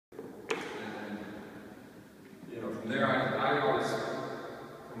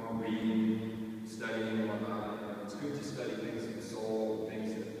reading, studying, and whatnot. It's good to study things in the soul,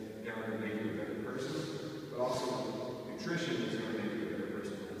 things that are going to make you a better person, but also nutrition is going to make you a better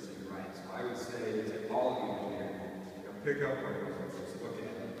person when it's right. So I would say to all of you here, pick up one of those books, look at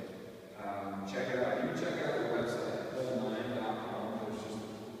it, check it out. You can check out our website, wholemind.com. There's just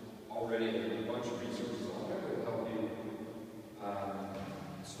already a bunch of resources on there that will help you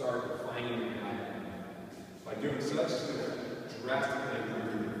start finding your pattern. By doing such, it's going to drastically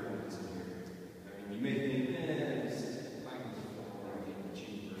improve your performance in here. I mean, you may think, I can perform when I get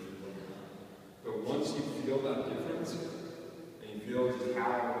cheaper, but once you feel that difference, and you feel just how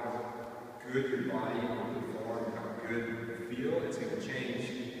good your body will perform, how good you feel, it's going to change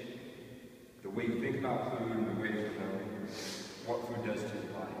the way you think about food and the way you know what food does to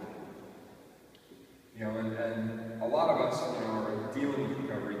your body. You know, and a lot of us, you know, are dealing with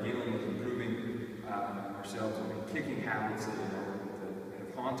recovery, dealing with improving ourselves and kicking habits that, that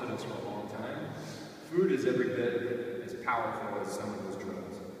have haunted us for a long time. Food is every bit as powerful as some of those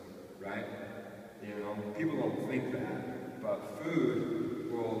drugs, right? You know, people don't think that, but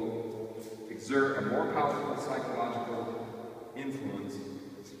food will exert a more powerful psychological influence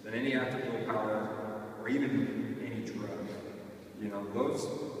than any act of willpower or even any drug. You know,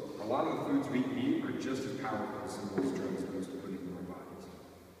 a lot of the foods we eat are just as powerful as some of those drugs those put into our bodies.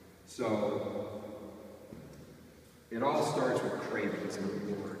 So, it all starts with cravings and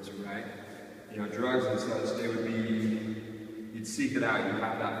rewards, right? You know, drugs and such, they would be, you'd seek it out, you'd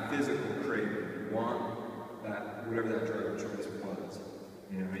have that physical craving. You want that, whatever that drug of choice was.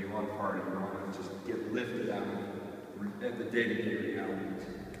 You know, you want to party, you want to just get lifted out at the day-to-day realities.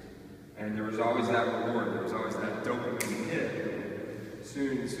 And there was always that reward, there was always that dopamine hit. As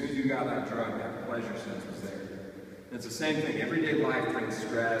soon as you got that drug, that pleasure sense was there. And it's the same thing. Everyday life brings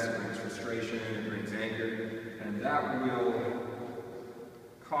stress, it brings frustration, it brings anger. And that will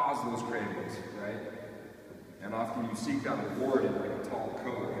cause those cravings, right? And often you seek that reward in like a tall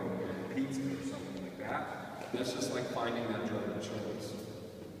Coke and pizza or something like that. That's just like finding that drug of choice.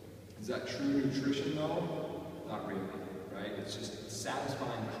 Is that true nutrition though? Not really, right? It's just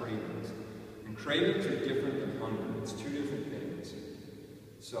satisfying cravings. And cravings are different than hunger. It's two different things.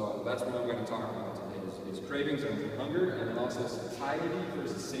 So that's what I'm going to talk about today is cravings and hunger, and then also satiety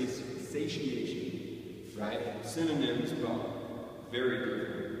versus satiation. Right? Synonyms, but very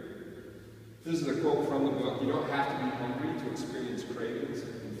different. This is a quote from the book. You don't have to be hungry to experience cravings.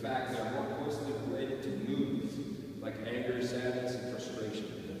 In fact, they're more closely related to moods, like anger, sadness, and frustration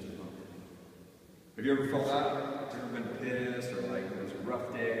than to hunger. Have you ever felt that? Have you ever been pissed, or like it was a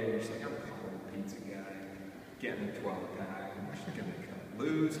rough day, and you're just like, I'm calling the pizza guy, getting a 12-pack, and we're just going to cut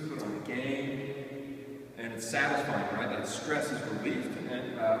loose, put on a game. And it's satisfying, right? That stress is relieved,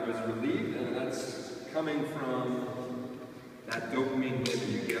 and that's coming from that dopamine hit that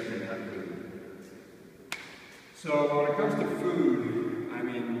you get from that food. So when it comes to food, I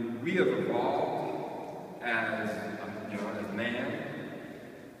mean, we have evolved as, as man,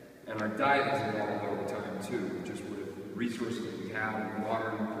 and our diet has evolved over time too, just with resources that we have in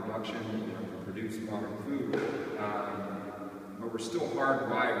modern production, to produce modern food. But we're still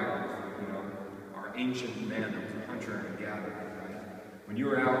hardwired with, our ancient man that was a hunter and a gatherer, right? When you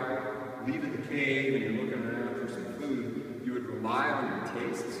were out leaving the cave and you're looking around for some food, you would rely on your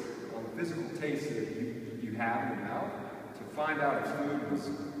tastes, on the physical taste that you have in your mouth, to find out if food was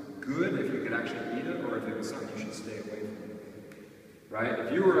good, if you could actually eat it, or if it was something you should stay away from. Right?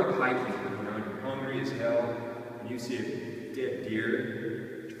 If you were up hiking, and you're hungry as hell, and you see a dead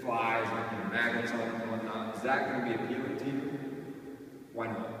deer, flies, maggots on it and whatnot, is that going to be appealing to you? Why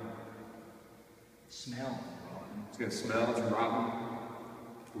not? Smell. It's going to smell, it's rotten.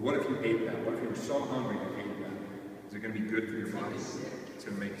 But what if you ate that? What if you were so hungry you ate that? Is it going to be good for your body? It's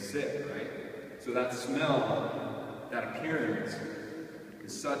going to make you sick, right? So that smell, that appearance,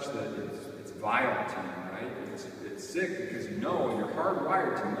 is such that it's vile to you, right? It's sick because you're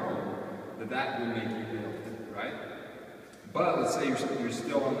hardwired to know that will make you ill, right? But let's say you're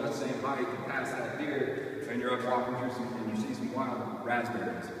still on that same hike, you pass that deer, and you're up walking through and you see some wild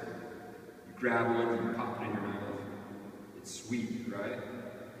raspberries. You grab one and you pop it in your mouth. It's sweet, right?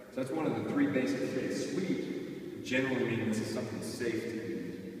 So that's one of the three basic tastes. Sweet generally means this is something safe to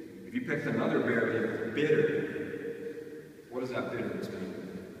eat. If you picked another berry that's bitter, what does that bitterness mean?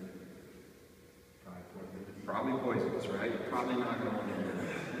 Probably poisonous, right? You're probably not going to want to eat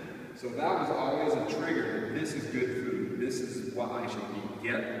it. So that was always a trigger. This is good food. This is what I should eat.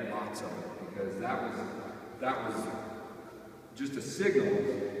 Get lots of it. Because that was just a signal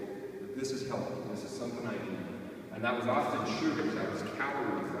that this is healthy. This is something I need. And that was often sugars, that was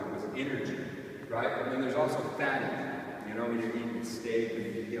calories, that was energy, right? And then there's also fatty You know, when you're eating a steak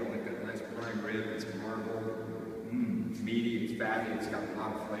and you get like that nice prime rib, it's marbled, meaty, it's fatty, it's got a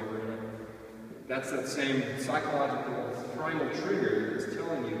lot of flavor in it. That's that same psychological primal trigger that's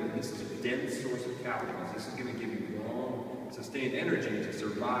telling you that this is a dense source of calories. This is going to give you long, sustained energy to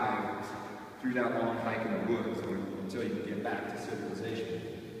survive through that long hike in the woods until you can get back to civilization.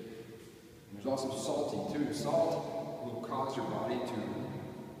 And there's also salty too. Salt will cause your body to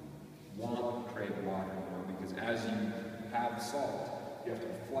want and crave water, because as you have salt, you have to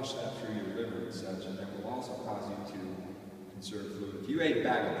flush that through your liver and such, and that will also cause you to conserve fluid. If you ate a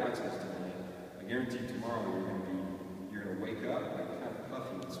bag of pretzels tonight, I guarantee tomorrow you're going to wake up like kind of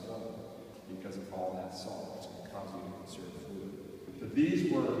puffy and swollen because of all that salt. It's going to cause you to conserve fluid.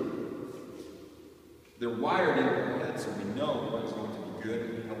 But they're wired into our head, so we know what's going to be good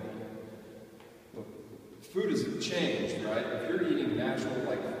and healthy. But food has changed, right? If you're eating natural,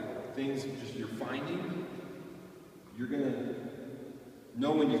 like things just you're finding, you're going to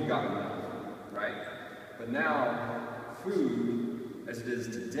know when you've got enough, right? But now, food, as it is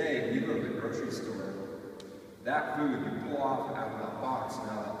today, when you go to the grocery store, that food you pull off out of that box,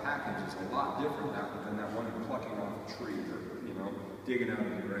 now that package is a lot different than that one you're plucking off a tree or, digging out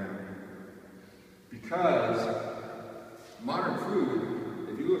of the ground. Because modern food,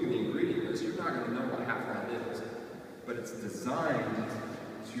 if you look at the ingredient list, you're not going to know what half that is. But it's designed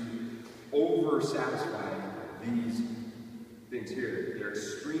to over-satisfy these things here. They're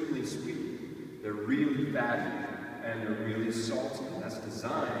extremely sweet, they're really fatty, and they're really salty. And that's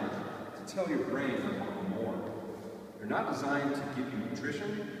designed to tell your brain I want more. They're not designed to give you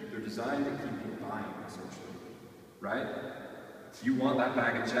nutrition, they're designed to keep you buying, essentially. Right? You want that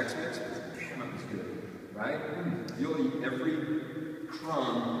bag of Chex Mix? Damn, it was good. Right? You'll eat every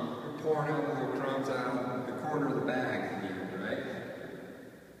crumb, pouring out the little crumbs out of the corner of the bag at the end, right?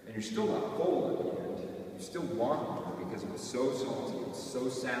 And you're still not full at the end. You still want more because it was so salty, it was so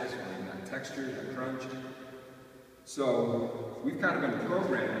satisfying, that texture, that crunch. So we've kind of been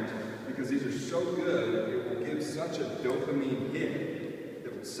programmed, because these are so good, it will give such a dopamine hit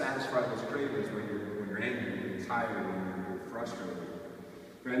that will satisfy those cravings when you're angry, when you're tired, when you're frustrated.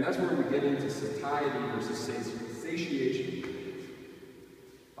 Right? And that's where we get into satiety versus satiation.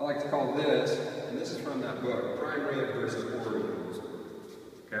 I like to call this, and this is from that book, Prime Rib versus Oreos.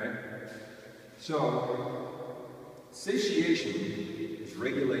 Okay? So, satiation is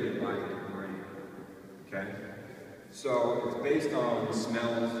regulated by your brain. Okay? So, it's based on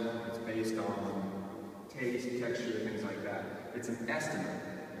smells, it's based on taste, texture, things like that. It's an estimate.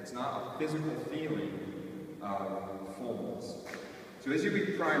 It's not a physical feeling of fullness. So as you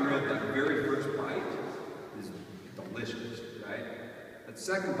eat prime rib, that very first bite is delicious, right? That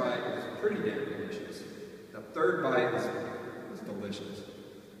second bite is pretty damn delicious. That third bite is delicious.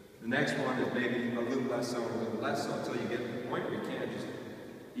 The next one is maybe a little less so, until you get to the point where you can't just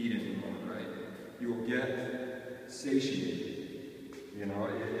eat anymore, right? You will get satiated.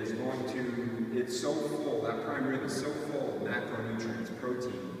 It is going to, it's so full, that prime rib is so full of macronutrients,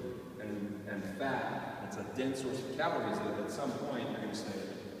 protein, and fat. It's a dense source of calories that at some point you're going to say,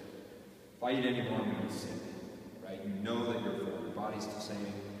 if I eat any more, I'm going to be sick, right? You know that you're full. Your body's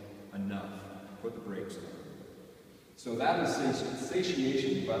saying, enough. Put the brakes on. So that is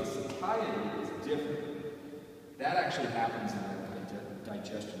satiation, but satiety is different. That actually happens in the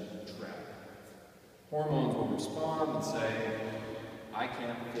digestion tract. Hormones will respond and say, I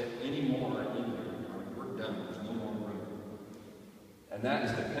can't fit any more in here. We're done. There's no more room. And that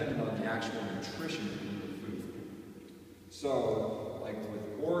is dependent on the actual nutrition in the food. So, like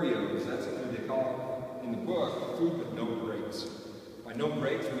with Oreos, that's what they call in the book, food with no breaks. By no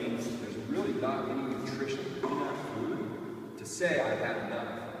breaks means there's really not any nutrition in that food to say I've had enough.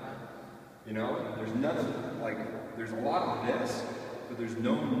 There's none of it. Like, there's a lot of this, but there's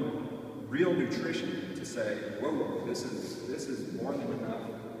no real nutrition to say, whoa, this is more than enough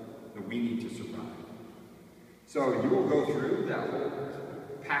that we need to survive. So you will go through that whole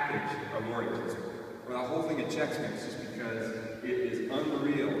package of Oreos, or that whole thing of Chex Mix, just because it is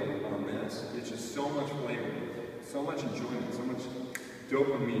unreal on this. It's just so much flavor, so much enjoyment, so much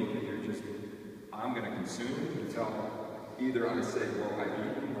dopamine that I'm going to consume until either I say, well, I've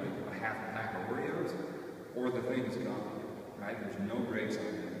eaten like a half a pack of Oreos, or the thing is gone, right? There's no breaks on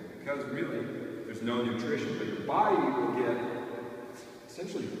it, because really, there's no nutrition, but your body will get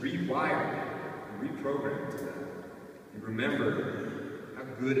essentially rewired, reprogrammed to that. And remember how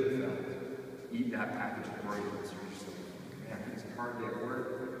good it felt to eat that package of Oreos. You're just like, man, it's a hard day at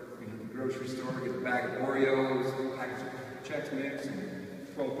work. We hit the grocery store, get a bag of Oreos, package of Chex Mix, and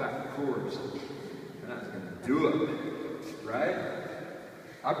 12-pack of Coors. And that's going to do it, right?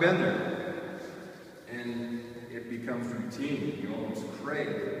 I've been there. And it becomes routine. You almost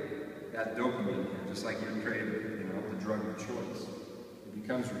crave that dopamine, just like you crave, the drug of choice. It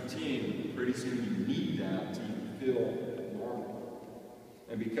becomes routine. Pretty soon you need that to feel normal.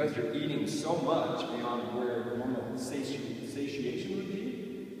 And because you're eating so much beyond where normal satiation would be,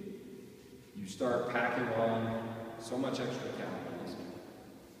 you start packing on so much extra calories,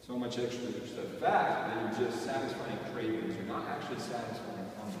 so much extra fat that you're just satisfying cravings. You're not actually satisfying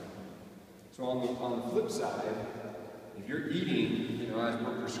hunger. So on the flip side, if you're eating, as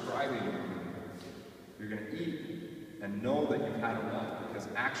we're prescribing, you're going to eat and know that you've had enough because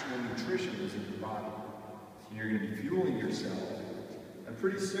actual nutrition is in your body. And you're going to be fueling yourself. And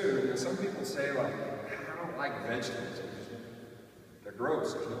pretty soon, some people say, like, I don't like vegetables. They're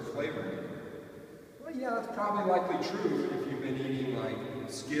gross. There's no flavor in them. Well, yeah, that's probably likely true if you've been eating, like,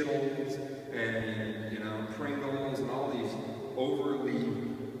 Skittles and, Pringles and all these overly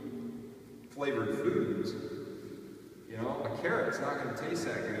flavored foods. A carrot's not going to taste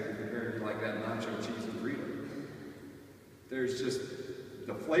that good compared to like that nacho cheese and burrito. There's just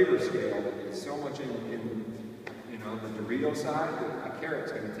the flavor scale is so much in the Dorito side that a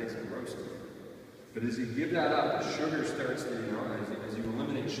carrot's going to taste gross. But as you give that up, the sugar starts to, as you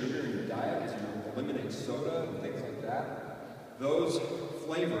eliminate sugar in your diet, as you eliminate soda and things like that, those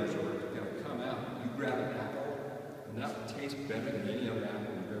flavors are going to come out. You grab an apple, and that will taste better than any other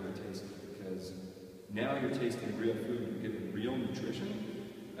apple you've ever tasted because now you're tasting real food, you're getting real nutrition,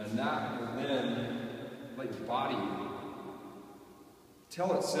 and that will then let your body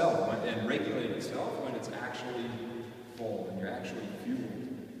tell itself and regulate itself when it's actually full and you're actually fueled.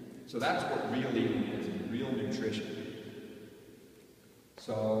 So that's what real eating is, real nutrition.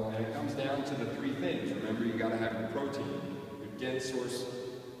 So, and it comes down to the three things. Remember, you got to have your protein, your dense source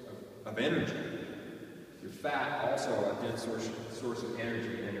of energy. Your fat, also a dense source of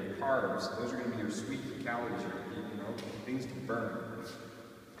energy, and your carbs, those are going to be your sweet calories, things to burn.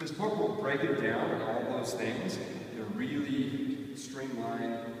 This book will break it down in all those things in a really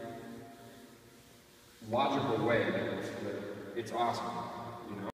streamlined, logical way that it's awesome.